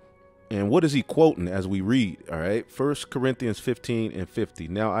here. And what is he quoting as we read? All right. 1 Corinthians 15:50.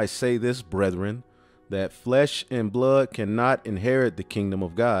 Now I say this, brethren, that flesh and blood cannot inherit the kingdom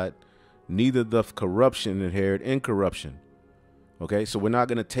of God, neither doth corruption inherit incorruption. Okay. So we're not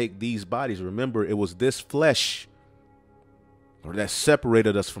going to take these bodies. Remember, it was this flesh that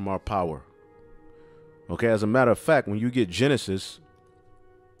separated us from our power. Okay. As a matter of fact, when you get Genesis,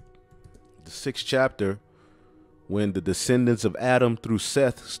 the 6th chapter, when the descendants of Adam through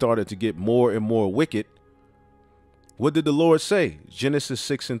Seth started to get more and more wicked, what did the Lord say? Genesis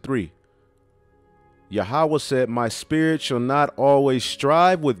 6:3. Yahweh said, my spirit shall not always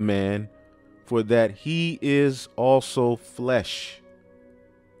strive with man, for that he is also flesh.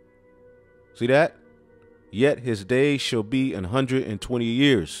 See that? Yet his days shall be 120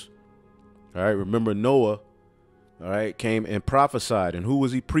 years. All right. Remember Noah, all right, came and prophesied. And who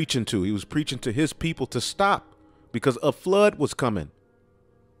was he preaching to? He was preaching to his people to stop, because a flood was coming.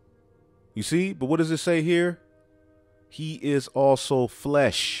 You see? But what does it say here? He is also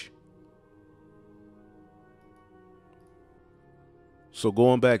flesh. So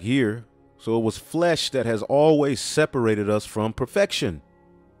going back here, so it was flesh that has always separated us from perfection.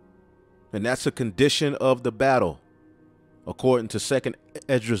 And that's a condition of the battle, according to 2nd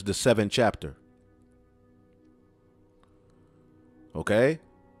Esdras, the 7th chapter. Okay?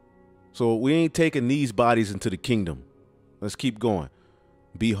 So we ain't taking these bodies into the kingdom. Let's keep going.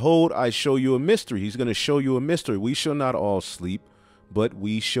 Behold, I show you a mystery. He's going to show you a mystery. We shall not all sleep, but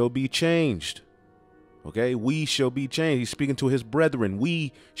we shall be changed. Okay, we shall be changed. He's speaking to his brethren.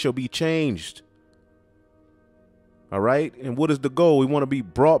 We shall be changed. All right. And what is the goal? We want to be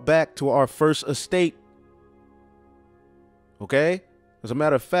brought back to our first estate. Okay. As a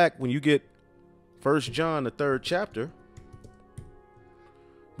matter of fact, when you get 1 John, the 3rd chapter,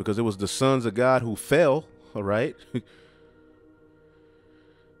 because it was the sons of God who fell. All right.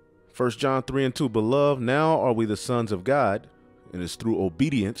 1 John 3:2. Beloved, now are we the sons of God, and it's through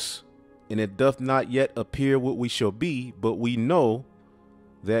obedience, and it doth not yet appear what we shall be, but we know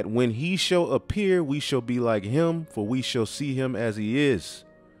that when he shall appear, we shall be like him, for we shall see him as he is.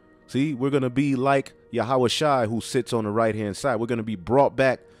 See, we're going to be like YAHAWASHI, who sits on the right-hand side. We're going to be brought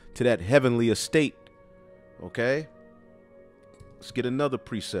back to that heavenly estate. Okay. Let's get another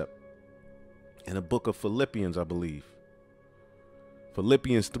precept in the book of Philippians, I believe.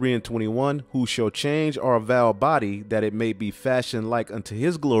 Philippians 3:21, who shall change our vile body, that it may be fashioned like unto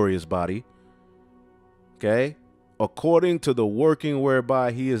his glorious body. Okay. According to the working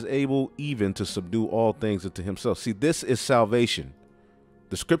whereby he is able even to subdue all things unto himself. See, this is salvation.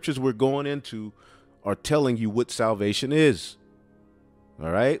 The scriptures we're going into are telling you what salvation is.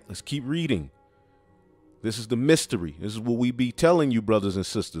 All right. Let's keep reading. This is the mystery. This is what we be telling you, brothers and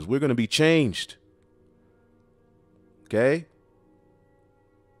sisters. We're going to be changed. Okay.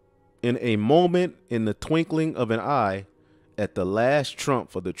 In a moment, in the twinkling of an eye, at the last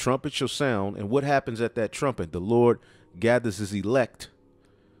trump, for the trumpet shall sound. And what happens at that trumpet? The Lord gathers his elect.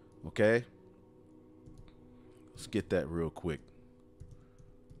 Okay. Let's get that real quick.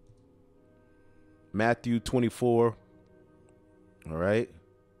 Matthew 24. All right.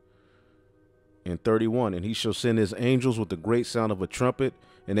 And 31. And he shall send his angels with the great sound of a trumpet,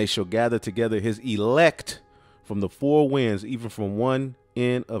 and they shall gather together his elect from the four winds, even from one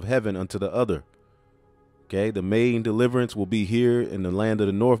end of heaven unto the other. Okay, the main deliverance will be here in the land of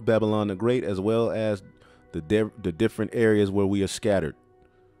the north, Babylon the Great, as well as the different areas where we are scattered.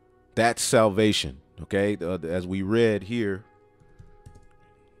 That's salvation. Okay, as we read here.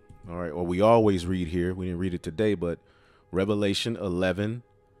 All right, or we always read here. We didn't read it today, but Revelation 11.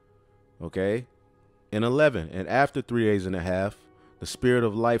 Okay, and 11. And after 3 days and a half, the spirit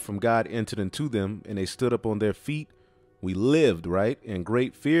of life from God entered into them, and they stood up on their feet. We lived, right? And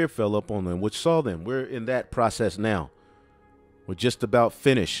great fear fell upon them, which saw them. We're in that process now. We're just about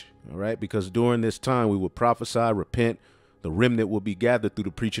finished, all right? Because during this time, we will prophesy, repent. The remnant will be gathered through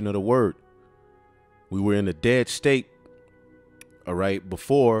the preaching of the word. We were in a dead state, all right,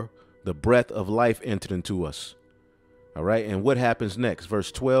 before the breath of life entered into us, all right? And what happens next?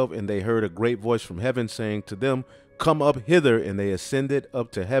 Verse 12, and they heard a great voice from heaven saying to them, come up hither. And they ascended up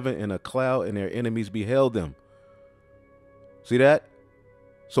to heaven in a cloud, and their enemies beheld them. See that?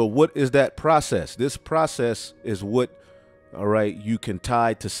 So what is that process? This process is what, all right, you can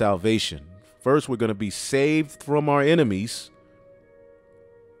tie to salvation. First, we're going to be saved from our enemies.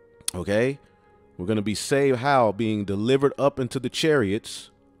 Okay. We're going to be saved how? Being delivered up into the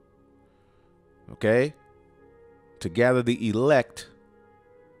chariots. Okay. To gather the elect.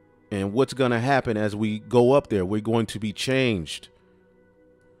 And what's going to happen as we go up there? We're going to be changed.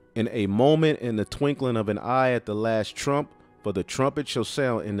 In a moment, in the twinkling of an eye at the last trump, for the trumpet shall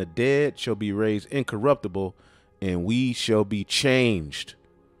sound, and the dead shall be raised incorruptible, and we shall be changed.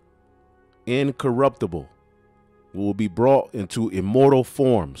 Incorruptible. We will be brought into immortal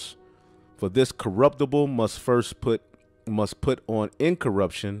forms. For this corruptible must put on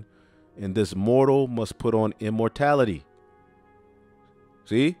incorruption, and this mortal must put on immortality.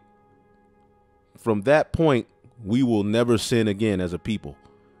 See? From that point, we will never sin again as a people.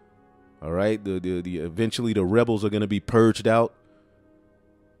 All right. Eventually the rebels are going to be purged out,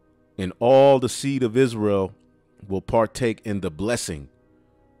 and all the seed of Israel will partake in the blessing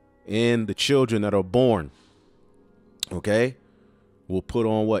in the children that are born. Okay. We'll put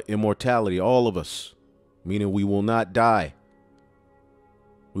on what? Immortality. All of us, meaning we will not die.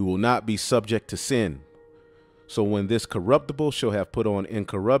 We will not be subject to sin. So when this corruptible shall have put on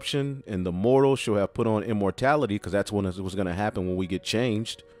incorruption, and the mortal shall have put on immortality, because that's when it was going to happen when we get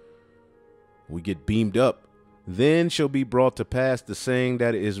changed. We get beamed up. Then shall be brought to pass the saying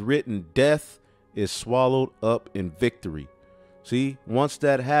that is written, death is swallowed up in victory. See, once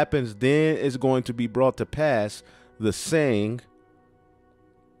that happens, then is going to be brought to pass the saying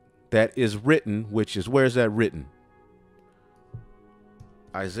that is written, which is, where is that written?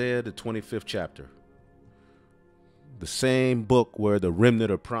 Isaiah, the 25th chapter. The same book where the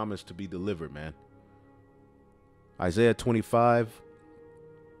remnant are promised to be delivered, man. Isaiah 25.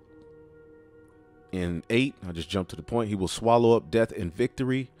 In 8, I'll just jump to the point. He will swallow up death in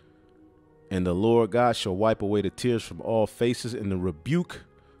victory, and the Lord God shall wipe away the tears from all faces in the rebuke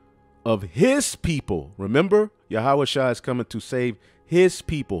of his people. Remember, YAHAWASHI is coming to save his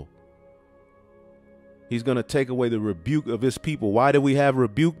people. He's going to take away the rebuke of his people. Why do we have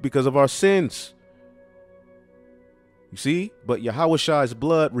rebuke? Because of our sins. You see, but YAHAWASHI's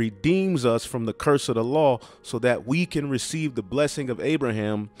blood redeems us from the curse of the law so that we can receive the blessing of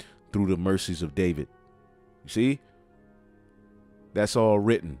Abraham through the mercies of David. You see, that's all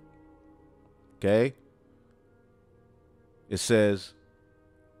written. Okay. It says,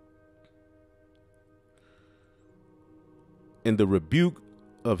 in the rebuke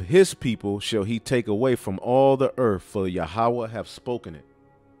of his people shall he take away from all the earth, for Yahweh hath spoken it.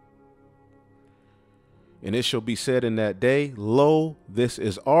 And it shall be said in that day, lo, this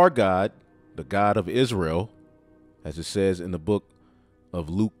is our God, the God of Israel, as it says in the book of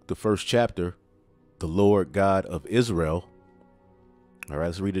Luke, the 1st chapter, the Lord God of Israel. All right,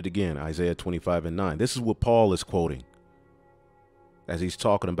 let's read it again. Isaiah 25:9. This is what Paul is quoting as he's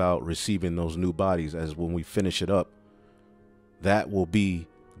talking about receiving those new bodies. As when we finish it up, that will be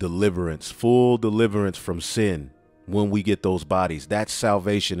deliverance, full deliverance from sin. When we get those bodies, that's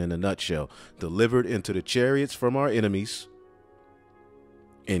salvation in a nutshell. Delivered into the chariots from our enemies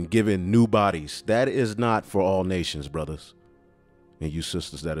and given new bodies. That is not for all nations, brothers and you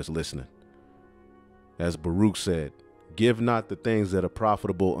sisters that is listening. As Baruch said, give not the things that are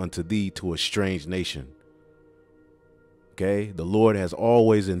profitable unto thee to a strange nation. Okay, the Lord has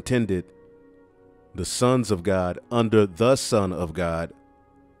always intended the sons of God under the Son of God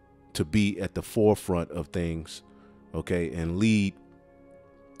to be at the forefront of things, okay, and lead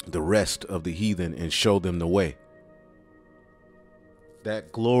the rest of the heathen and show them the way.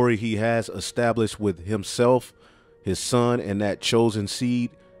 That glory he has established with himself, his son, and that chosen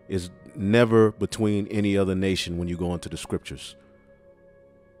seed is never between any other nation when you go into the scriptures.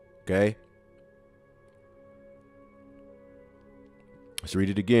 Okay. Let's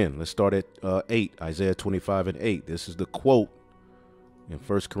read it again. Let's start at 8, Isaiah 25:8. This is the quote in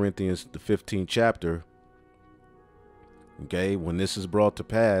 1 Corinthians, the 15th chapter. Okay. When this is brought to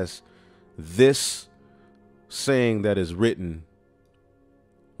pass, this saying that is written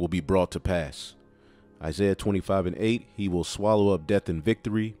will be brought to pass. Isaiah 25:8, he will swallow up death in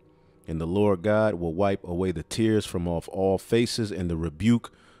victory, and the Lord God will wipe away the tears from off all faces, and the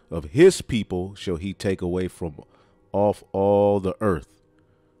rebuke of his people shall he take away from off all the earth.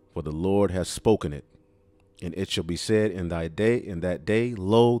 For the Lord has spoken it. And it shall be said in that day,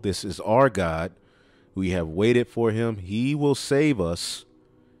 lo, this is our God. We have waited for him. He will save us.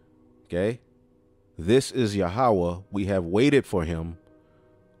 Okay. This is Yahweh. We have waited for him.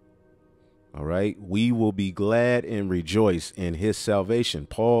 All right. We will be glad and rejoice in his salvation.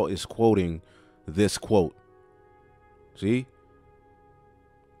 Paul is quoting this quote. See?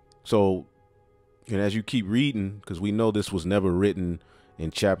 So, and as you keep reading, because we know this was never written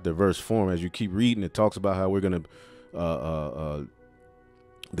in chapter verse form, as you keep reading, it talks about how we're going to,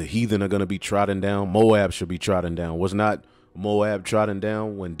 the heathen are going to be trodden down. Moab should be trodden down. Was not Moab trodden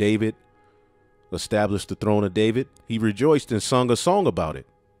down when David established the throne of David? He rejoiced and sung a song about it.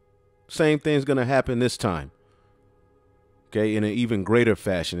 Same thing's going to happen this time. Okay, in an even greater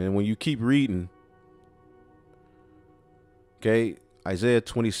fashion. And when you keep reading, okay, Isaiah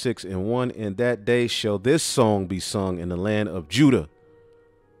 26:1, in that day shall this song be sung in the land of Judah.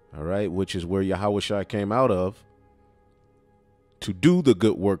 All right, which is where YAHAWASHI came out of to do the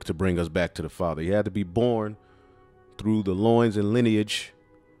good work to bring us back to the Father. He had to be born through the loins and lineage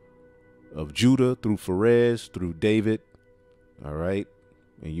of Judah, through Pharez, through David. All right,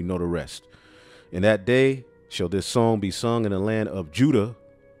 and you know the rest. In that day shall this song be sung in the land of Judah.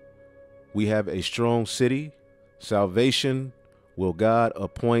 We have a strong city. Salvation will God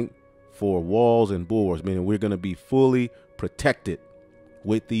appoint for walls and bulwarks, meaning we're going to be fully protected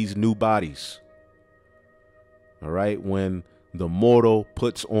with these new bodies. All right, when the mortal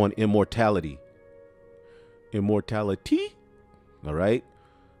puts on immortality. Immortality. All right.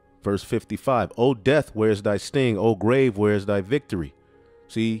 Verse 55. O death, where is thy sting? O grave, where is thy victory?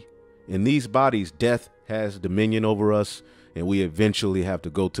 See, in these bodies, death has dominion over us, and we eventually have to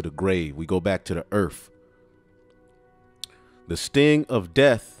go to the grave. We go back to the earth. The sting of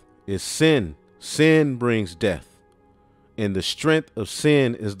death is sin. Sin brings death. And the strength of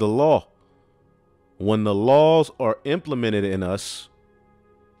sin is the law. When the laws are implemented in us,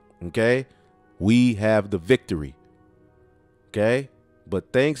 okay, we have the victory. Okay.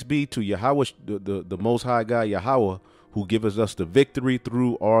 But thanks be to Yahweh, the Most High God, Yahweh, who gives us the victory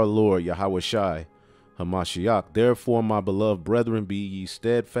through our Lord, YAHAWASHI, HaMashiach. Therefore, my beloved brethren, be ye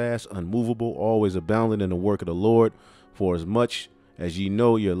steadfast, unmovable, always abounding in the work of the Lord, for as much as ye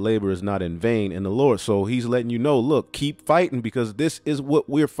know your labor is not in vain in the Lord. So he's letting you know, look, keep fighting, because this is what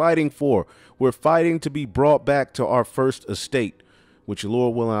we're fighting for. We're fighting to be brought back to our first estate, which,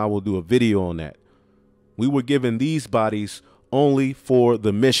 Lord willing, I will do a video on that. We were given these bodies only for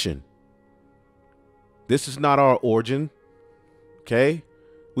the mission. This is not our origin. Okay.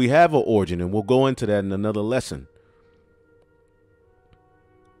 We have an origin, and we'll go into that in another lesson.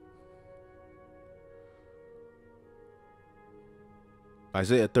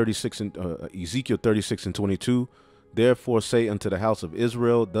 Isaiah 36 and Ezekiel 36:22. Therefore say unto the house of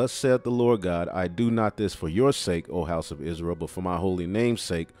Israel, thus saith the Lord God, I do not this for your sake, O house of Israel, but for my holy name's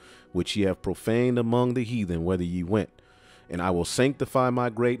sake, which ye have profaned among the heathen, whither ye went. And I will sanctify my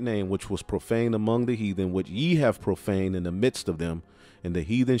great name, which was profaned among the heathen, which ye have profaned in the midst of them. And the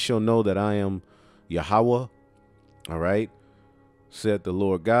heathen shall know that I am Yahawah. All right. Said the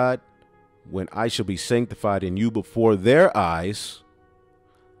Lord God, when I shall be sanctified in you before their eyes,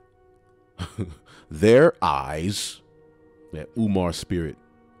 their eyes, that Umar spirit.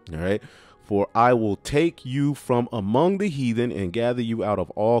 All right. For I will take you from among the heathen and gather you out of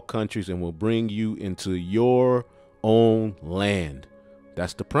all countries and will bring you into your own land.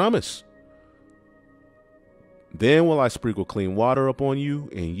 That's the promise. Then will I sprinkle clean water upon you,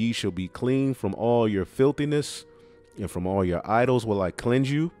 and ye shall be clean from all your filthiness, and from all your idols will I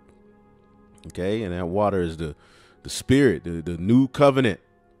cleanse you. Okay, and that water is the spirit, the new covenant.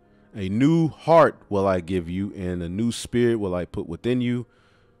 A new heart will I give you, and a new spirit will I put within you.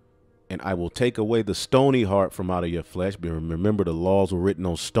 And I will take away the stony heart from out of your flesh. But remember, the laws were written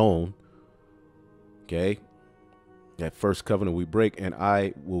on stone. Okay. That first covenant we break. And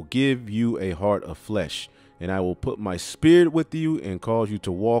I will give you a heart of flesh. And I will put my spirit with you and cause you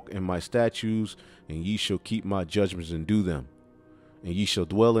to walk in my statutes. And ye shall keep my judgments and do them. And ye shall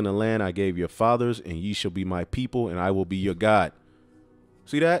dwell in the land I gave your fathers. And ye shall be my people, and I will be your God.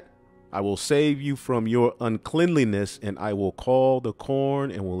 See that? I will save you from your uncleanliness, and I will call the corn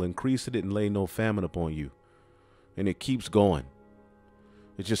and will increase it and lay no famine upon you. And it keeps going.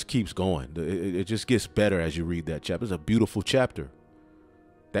 It just keeps going. It just gets better as you read that chapter. It's a beautiful chapter.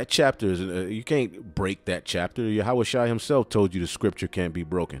 That chapter is, you can't break that chapter. YAHAWASHI himself told you the scripture can't be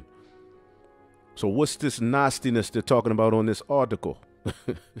broken. So what's this nastiness they're talking about on this article?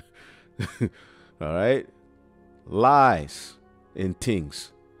 All right. Lies and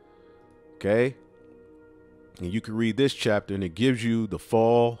things. Okay. And you can read this chapter and it gives you the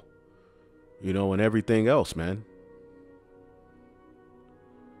fall, you know, and everything else, man.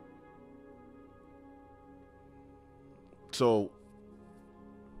 So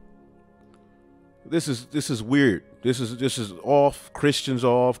this is weird. This is off. Christians are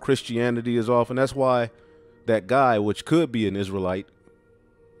off. Christianity is off. And that's why that guy, which could be an Israelite,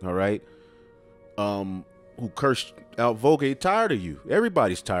 all right, who cursed out Vocab tired of you.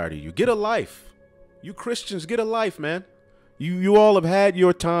 Everybody's tired of you. Get a life. You Christians, get a life, man. You all have had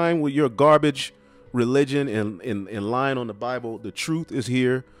your time with your garbage religion and lying on the Bible. The truth is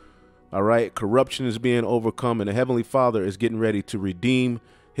here. All right. Corruption is being overcome, and the Heavenly Father is getting ready to redeem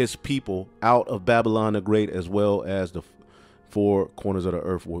his people out of Babylon the Great, as well as the four corners of the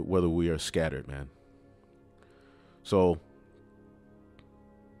earth, whether we are scattered, man. So,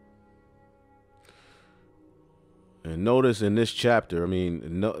 and notice in this chapter, I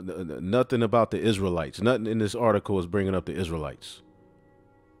mean, nothing about the Israelites. Nothing in this article is bringing up the Israelites.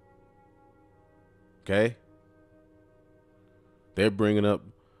 Okay? They're bringing up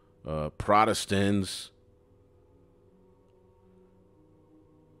Protestants.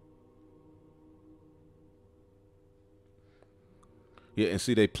 Yeah, and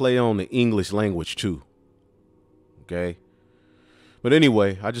see, they play on the English language too. Okay? But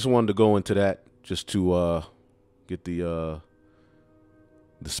anyway, I just wanted to go into that just to get the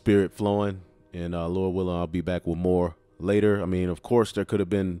spirit flowing, and Lord willing, I'll be back with more later. I mean, of course, there could have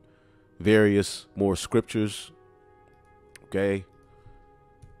been various more scriptures. Okay.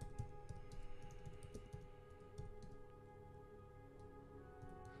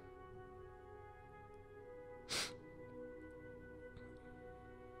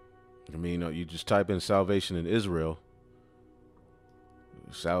 I mean, you just type in salvation in Israel.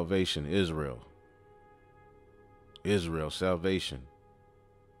 Salvation, Israel. Israel, salvation.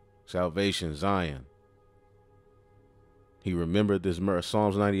 Salvation, Zion. He remembered this mercy.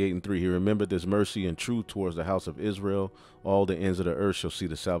 Psalms 98:3. He remembered this mercy and truth towards the house of Israel. All the ends of the earth shall see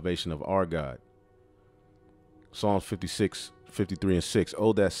the salvation of our God. Psalms 56:53-6.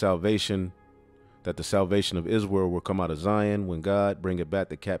 Oh, that salvation, that the salvation of Israel will come out of Zion when God bringeth back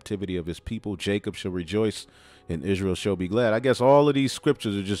the captivity of his people. Jacob shall rejoice and Israel shall be glad. I guess all of these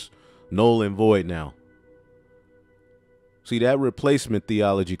scriptures are just null and void now. See, that replacement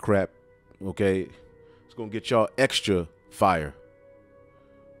theology crap, okay, it's going to get y'all extra fire.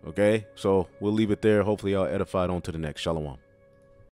 Okay, so we'll leave it there. Hopefully y'all edified on to the next. Shalom.